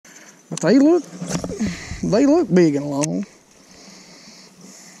But they look big and long.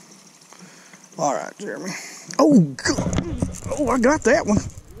 All right, Jeremy. Oh, God. Oh, I got that one.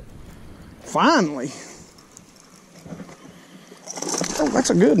 Finally. Oh, that's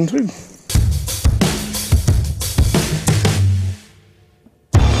a good one, too.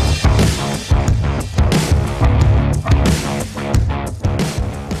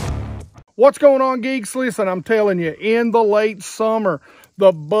 What's going on, geeks? Listen, I'm telling you, in the late summer,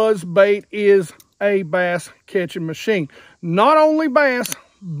 the Buzzbait is a bass catching machine. Not only bass,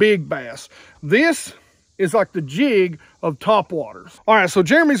 big bass. This is like the jig of topwaters. All right, so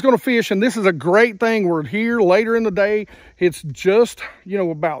Jeremy's gonna fish, and this is a great thing. We're here later in the day. It's just, you know,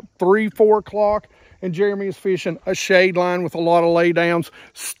 about 3, 4 o'clock, and Jeremy is fishing a shade line with a lot of laydowns,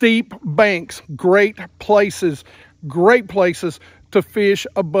 steep banks, great places to fish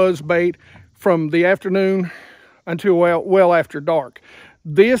a buzzbait from the afternoon until well after dark.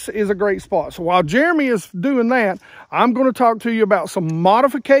 This is a great spot. So while Jeremy is doing that, I'm going to talk to you about some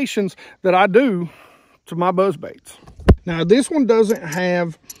modifications that I do to my buzzbaits. Now, this one doesn't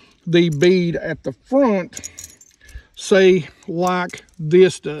have the bead at the front, say like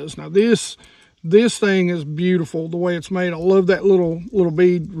this does. Now, this thing is beautiful the way it's made. I love that little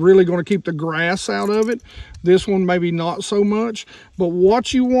bead. Really going to keep the grass out of it. This one maybe not so much. But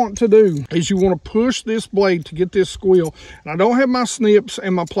what you want to do is you want to push this blade to get this squeal. And I don't have my snips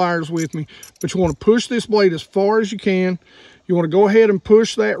and my pliers with me, but you want to push this blade as far as you can. You want to go ahead and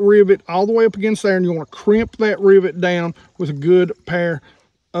push that rivet all the way up against there, and you want to crimp that rivet down with a good pair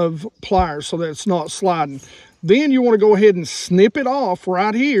of pliers so that it's not sliding. Then you want to go ahead and snip it off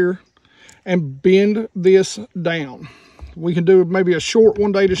right here and bend this down. We can do maybe a short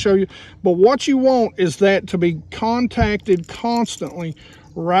one day to show you, but what you want is that to be contacted constantly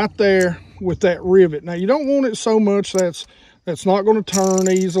right there with that rivet. Now, you don't want it so much that's not going to turn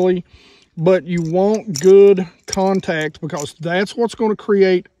easily, but you want good contact, because that's what's going to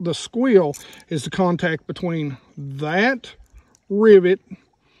create the squeal, is the contact between that rivet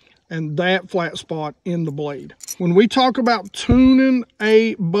and that flat spot in the blade. When we talk about tuning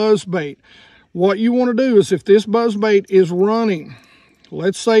a buzzbait, what you want to do is, if this buzzbait is running,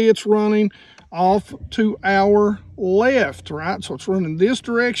 let's say it's running off to our left, right? So it's running this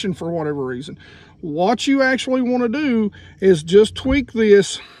direction for whatever reason. What you actually want to do is just tweak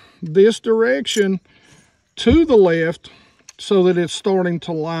this direction to the left so that it's starting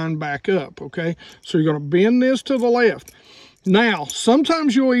to line back up, okay? So you're going to bend this to the left. Now,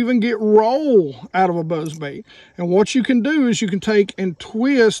 sometimes you'll even get roll out of a buzzbait. And what you can do is you can take and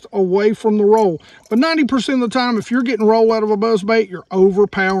twist away from the roll. But 90% of the time, if you're getting roll out of a buzzbait, you're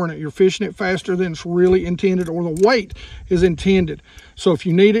overpowering it. You're fishing it faster than it's really intended, or the weight is intended. So if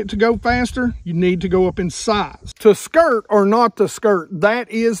you need it to go faster, you need to go up in size. To skirt or not to skirt,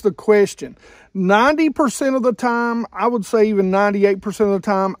 that is the question. 90% of the time, I would say even 98% of the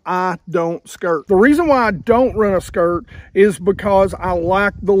time, I don't skirt. The reason why I don't run a skirt is because I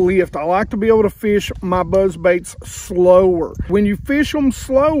like the lift. I like to be able to fish my buzzbaits slower. When you fish them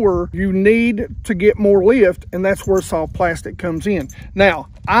slower, you need to get more lift, and that's where soft plastic comes in. Now,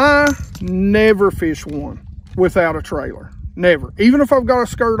 I never fish one without a trailer. Never. Even if I've got a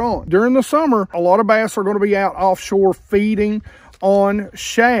skirt on. During the summer, a lot of bass are going to be out offshore feeding on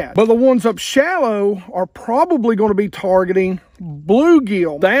shad, but the ones up shallow are probably going to be targeting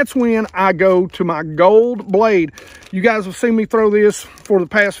bluegill. That's when I go to my gold blade. You guys have seen me throw this for the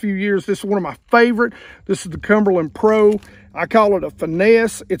past few years. This is one of my favorite. This is the Cumberland Pro. I call it a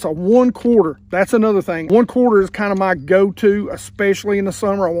finesse. It's a 1/4. That's another thing. 1/4 is kind of my go-to, especially in the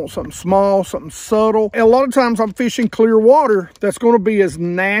summer. I want something small, something subtle. And a lot of times I'm fishing clear water that's going to be as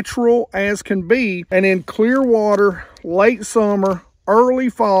natural as can be. And in clear water, late summer, early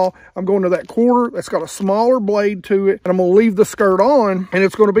fall, I'm going to that 1/4 that's got a smaller blade to it, and I'm going to leave the skirt on, and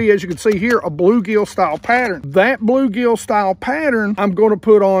it's going to be, as you can see here, a bluegill style pattern. That bluegill style pattern, I'm going to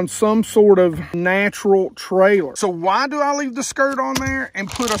put on some sort of natural trailer. So why do I leave the skirt on there and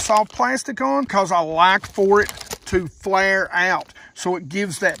put a soft plastic on? Because I like for it to flare out, so it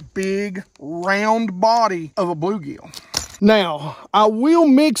gives that big round body of a bluegill. Now, I will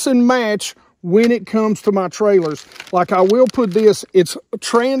mix and match when it comes to my trailers. Like, I will put this, it's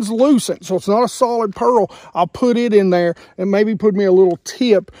translucent, so it's not a solid pearl. I'll put it in there and maybe put me a little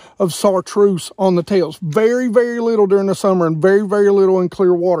tip of chartreuse on the tails. Very, very little during the summer, and very, very little in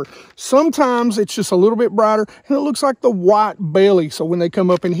clear water. Sometimes it's just a little bit brighter, and it looks like the white belly, so when they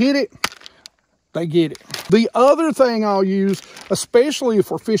come up and hit it, they get it. The other thing I'll use, especially if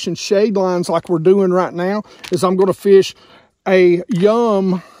we're fishing shade lines like we're doing right now, is I'm going to fish a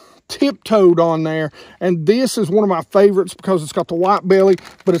Yum tiptoed on there. And this is one of my favorites because it's got the white belly,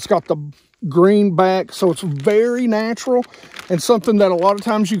 but it's got the green back, so it's very natural and something that a lot of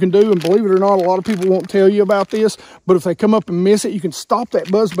times you can do. And believe it or not, a lot of people won't tell you about this, but if they come up and miss it, you can stop that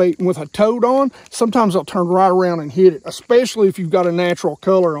buzzbait, and with a toad on, sometimes they'll turn right around and hit it, especially if you've got a natural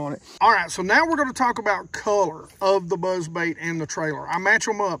color on it. All right, so now we're going to talk about color of the buzzbait and the trailer. I match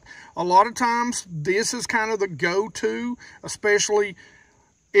them up. A lot of times this is kind of the go-to, especially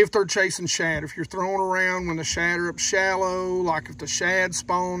if they're chasing shad. If you're throwing around when the shad are up shallow, like if the shad's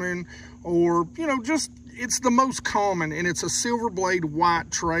spawning, or, you know, just, it's the most common, and it's a silver blade white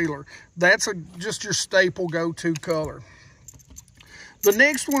trailer. That's just your staple go-to color. The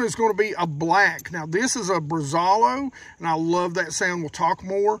next one is going to be a black. Now, this is a Brazalo, and I love that sound. We'll talk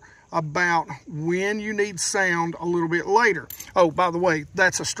more about when you need sound a little bit later. Oh, by the way,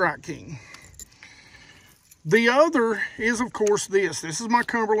 that's a Strike King. The other is, of course, this. This is my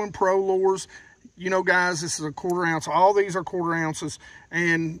Cumberland Pro Lures. You know, guys, this is a 1/4 ounce. All these are 1/4 ounces,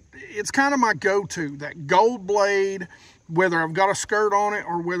 and it's kind of my go-to. That gold blade, whether I've got a skirt on it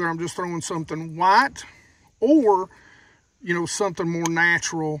or whether I'm just throwing something white, or, you know, something more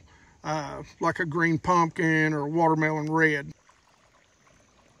natural, like a green pumpkin or watermelon red.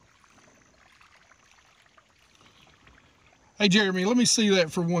 Hey, Jeremy, let me see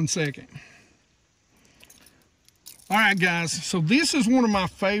that for 1 second. All right, guys, so this is one of my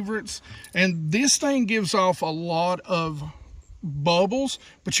favorites, and this thing gives off a lot of bubbles,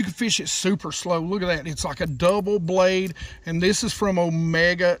 but you can fish it super slow. Look at that. It's like a double blade, and this is from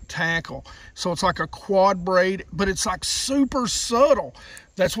Omega Tackle. So it's like a quad braid, but it's like super subtle.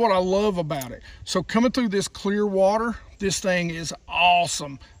 That's what I love about it. So coming through this clear water, this thing is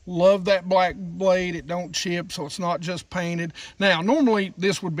awesome. Love that black blade. It don't chip, so it's not just painted. Now, normally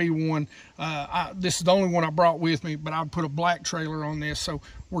this would be one. This is the only one I brought with me, but I put a black trailer on this, so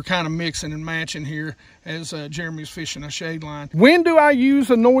we're kind of mixing and matching here as Jeremy's fishing a shade line. When do I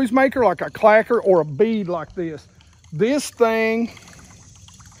use a noisemaker like a clacker or a bead like this? This thing,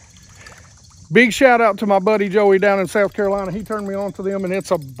 big shout out to my buddy Joey down in South Carolina. He turned me on to them, and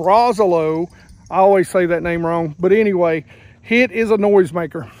it's a Brazalo. I always say that name wrong, but anyway, it is a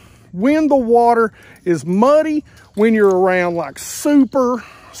noisemaker. When the water is muddy, when you're around like super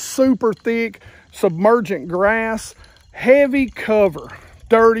thick submergent grass, heavy cover,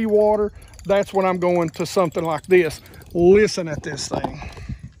 dirty water, that's when I'm going to something like this. Listen at this thing.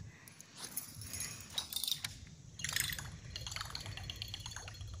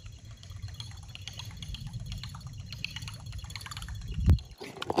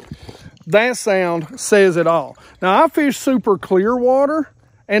 That sound says it all. Now, I fish super clear water,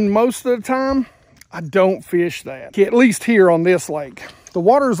 and most of the time, I don't fish that. At least here on this lake. The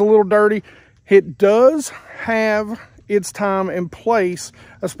water is a little dirty. It does have its time and place,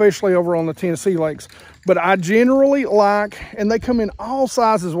 especially over on the Tennessee lakes. But I generally like, and they come in all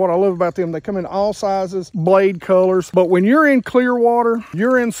sizes. What I love about them, they come in all sizes, blade colors. But when you're in clear water,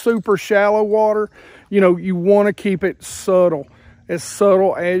 you're in super shallow water, you know, you want to keep it subtle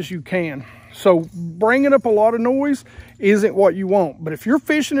as you can. So bringing up a lot of noise isn't what you want. But if you're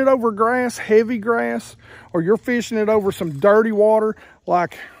fishing it over grass, heavy grass, or you're fishing it over some dirty water,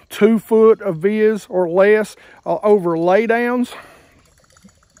 like 2 foot of viz or less, over laydowns,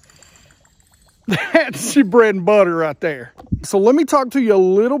 that's your bread and butter right there. So let me talk to you a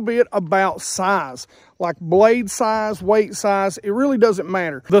little bit about size, like blade size, weight size. It really doesn't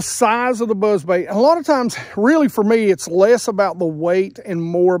matter. The size of the buzzbait, a lot of times, really for me, it's less about the weight and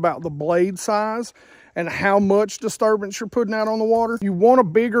more about the blade size and how much disturbance you're putting out on the water. You want a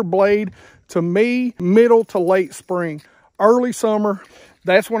bigger blade, to me, middle to late spring. Early summer,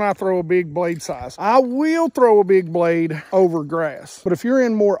 that's when I throw a big blade size. I will throw a big blade over grass. But if you're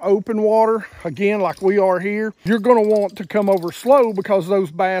in more open water, again, like we are here, you're gonna want to come over slow because those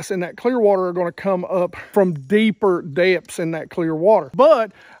bass in that clear water are gonna come up from deeper depths in that clear water.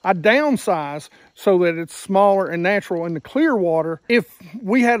 But I downsize so that it's smaller and natural in the clear water. If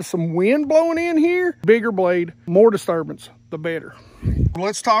we had some wind blowing in here, bigger blade, more disturbance, the better.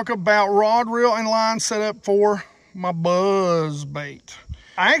 Let's talk about rod, reel, and line setup for my buzzbait.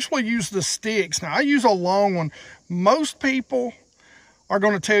 I actually use the sticks. Now, I use a long one. Most people are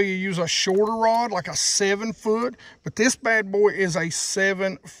going to tell you use a shorter rod, like a 7 foot, but this bad boy is a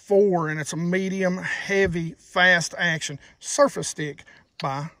 7.4, and it's a medium, heavy, fast action surface stick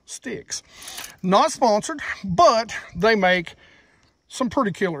by Sticks. Not sponsored, but they make some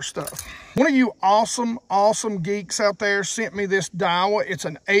pretty killer stuff. One of you awesome geeks out there sent me this Daiwa. It's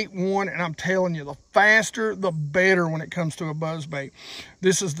an 8.1, and I'm telling you, the faster, the better when it comes to a buzzbait.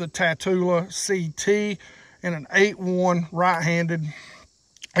 This is the Tatula CT and an 8.1 right-handed.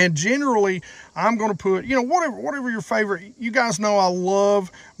 And generally, I'm going to put, you know, whatever your favorite. You guys know I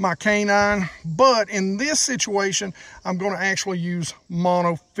love my canine, but in this situation, I'm going to actually use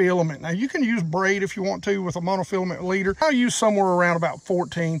monofilament. Now, you can use braid if you want to with a monofilament leader. I'll use somewhere around about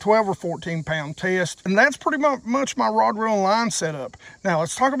 12 or 14 pound test. And that's pretty much my rod, reel, and line setup. Now,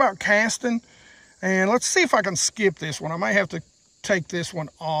 let's talk about casting. And let's see if I can skip this one. I may have to take this one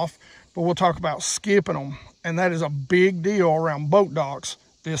off, but we'll talk about skipping them. And that is a big deal around boat docks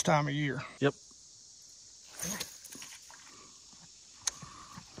this time of year. Yep.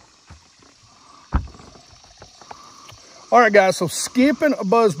 All right, guys, so skipping a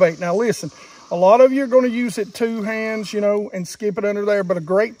buzzbait. Now listen, a lot of you are going to use it two hands, you know, and skip it under there. But a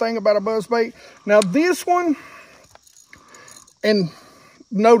great thing about a buzzbait, now this one, and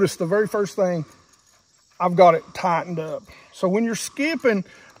notice the very first thing, I've got it tightened up. So when you're skipping,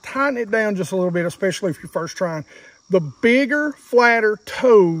 tighten it down just a little bit, especially if you're first trying. The bigger, flatter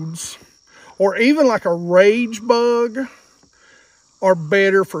toads, or even like a rage bug, are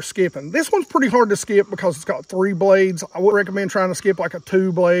better for skipping. This one's pretty hard to skip because it's got 3 blades. I would recommend trying to skip like a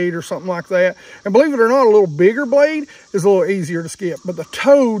 2 blade or something like that. And believe it or not, a little bigger blade is a little easier to skip. But the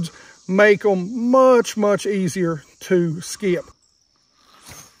toads make them much, much easier to skip.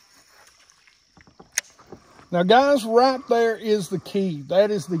 Now guys, right there is the key.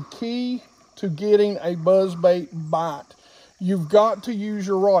 That is the key to getting a buzzbait bite. You've got to use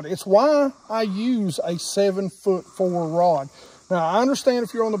your rod. It's why I use a 7'4" rod. Now I understand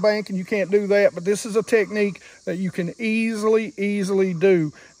if you're on the bank and you can't do that, but this is a technique that you can easily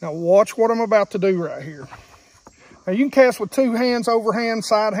do. Now watch what I'm about to do right here. Now you can cast with 2 hands, overhand,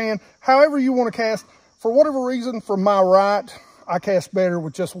 side hand, however you want to cast. For whatever reason, for my right, I cast better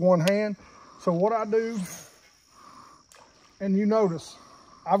with just 1 hand. So what I do, and you notice,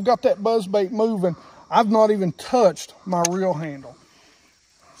 I've got that buzzbait moving. I've not even touched my reel handle.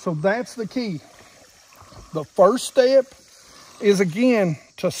 So that's the key. The first step is, again,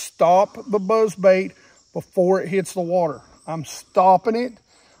 to stop the buzzbait before it hits the water. I'm stopping it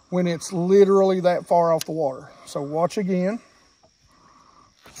when it's literally that far off the water. So watch again.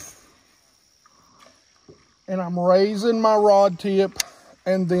 And I'm raising my rod tip,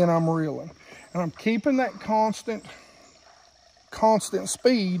 and then I'm reeling. And I'm keeping that constant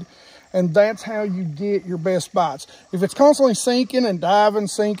speed, and that's how you get your best bites. If it's constantly sinking and diving,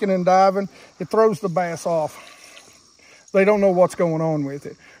 it throws the bass off. They don't know what's going on with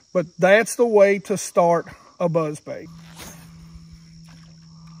it. But that's the way to start a buzzbait.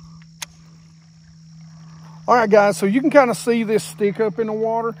 All right, guys, so you can kind of see this stick up in the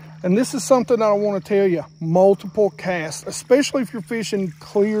water, and this is something that I want to tell you. Multiple casts, especially if you're fishing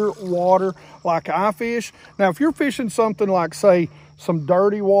clear water like I fish. Now, if you're fishing something like, say, some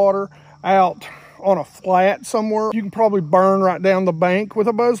dirty water out on a flat somewhere, you can probably burn right down the bank with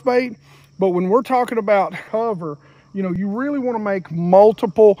a buzzbait. But when we're talking about cover, you know, you really want to make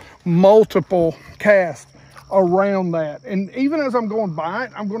multiple casts around that. And even as I'm going by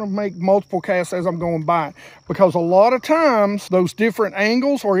it, I'm going to make multiple casts as I'm going by it, because a lot of times those different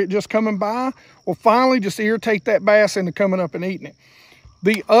angles or it just coming by will finally just irritate that bass into coming up and eating it.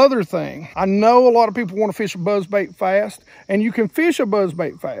 The other thing, I know a lot of people want to fish a buzzbait fast, and you can fish a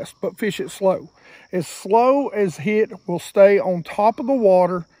buzzbait fast, but fish it slow. As slow as it will stay on top of the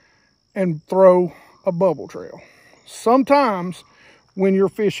water and throw a bubble trail. Sometimes when you're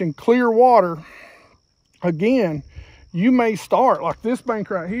fishing clear water, again, you may start like this bank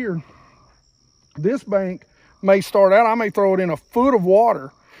right here. This bank may start out, I may throw it in a foot of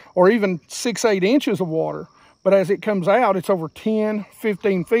water or even 6-8 inches of water. But as it comes out, it's over 10,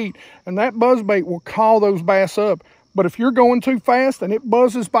 15 feet. And that buzzbait will call those bass up. But if you're going too fast and it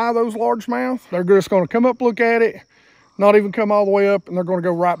buzzes by those largemouth, they're just going to come up, look at it, not even come all the way up, and they're going to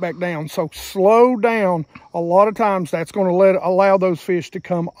go right back down. So slow down. A lot of times that's going to allow those fish to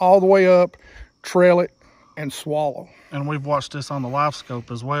come all the way up, trail it, and swallow. And we've watched this on the live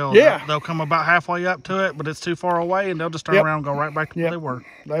scope as well. Yeah. They'll come about halfway up to it, but it's too far away, and they'll just turn around and go right back to where they were.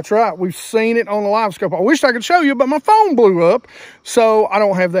 That's right. We've seen it on the live scope. I wish I could show you, but my phone blew up, so I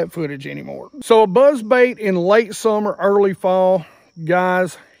don't have that footage anymore. So a buzzbait in late summer, early fall,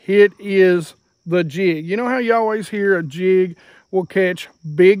 guys, it is the jig. You know how you always hear a jig will catch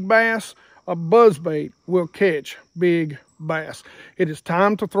big bass? A buzzbait will catch big bass. It is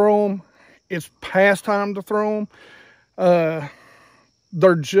time to throw them. It's past time to throw them.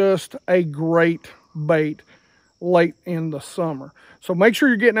 They're just a great bait late in the summer. So make sure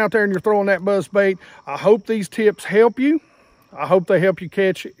you're getting out there and you're throwing that buzzbait. I hope these tips help you. I hope they help you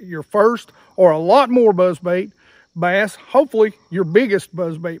catch your first or a lot more buzzbait bass. Hopefully your biggest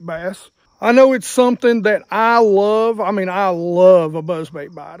buzzbait bass. I know it's something that I love. I mean, I love a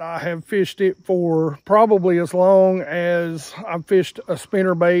buzzbait bite. I have fished it for probably as long as I've fished a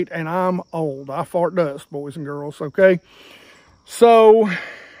spinnerbait, and I'm old. I fart dust, boys and girls, okay? So,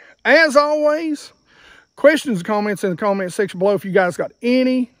 as always, questions and comments in the comment section below. If you guys got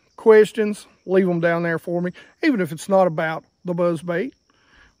any questions, leave them down there for me, even if it's not about the buzzbait.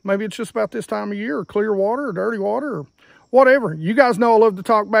 Maybe it's just about this time of year, or clear water, or dirty water, or whatever. You guys know I love to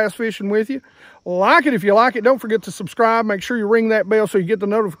talk bass fishing with you. Like it if you like it. Don't forget to subscribe. Make sure you ring that bell so you get the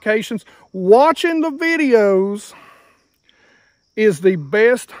notifications. Watching the videos is the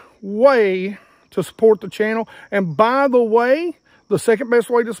best way to support the channel. And by the way, the second best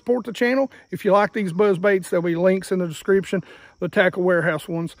way to support the channel, if you like these buzz baits, there'll be links in the description. The Tackle Warehouse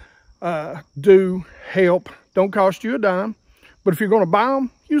ones do help. Don't cost you a dime. But if you're going to buy them,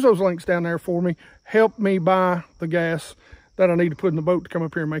 use those links down there for me. Help me buy the gas that I need to put in the boat to come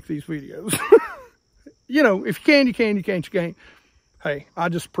up here and make these videos. You know, if you can, you can. You can't, you can't. Hey, I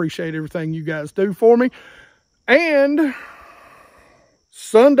just appreciate everything you guys do for me. And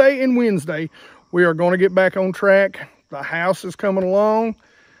Sunday and Wednesday, we are going to get back on track. The house is coming along.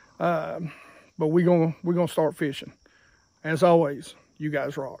 But we're gonna start fishing. As always, you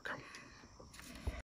guys rock.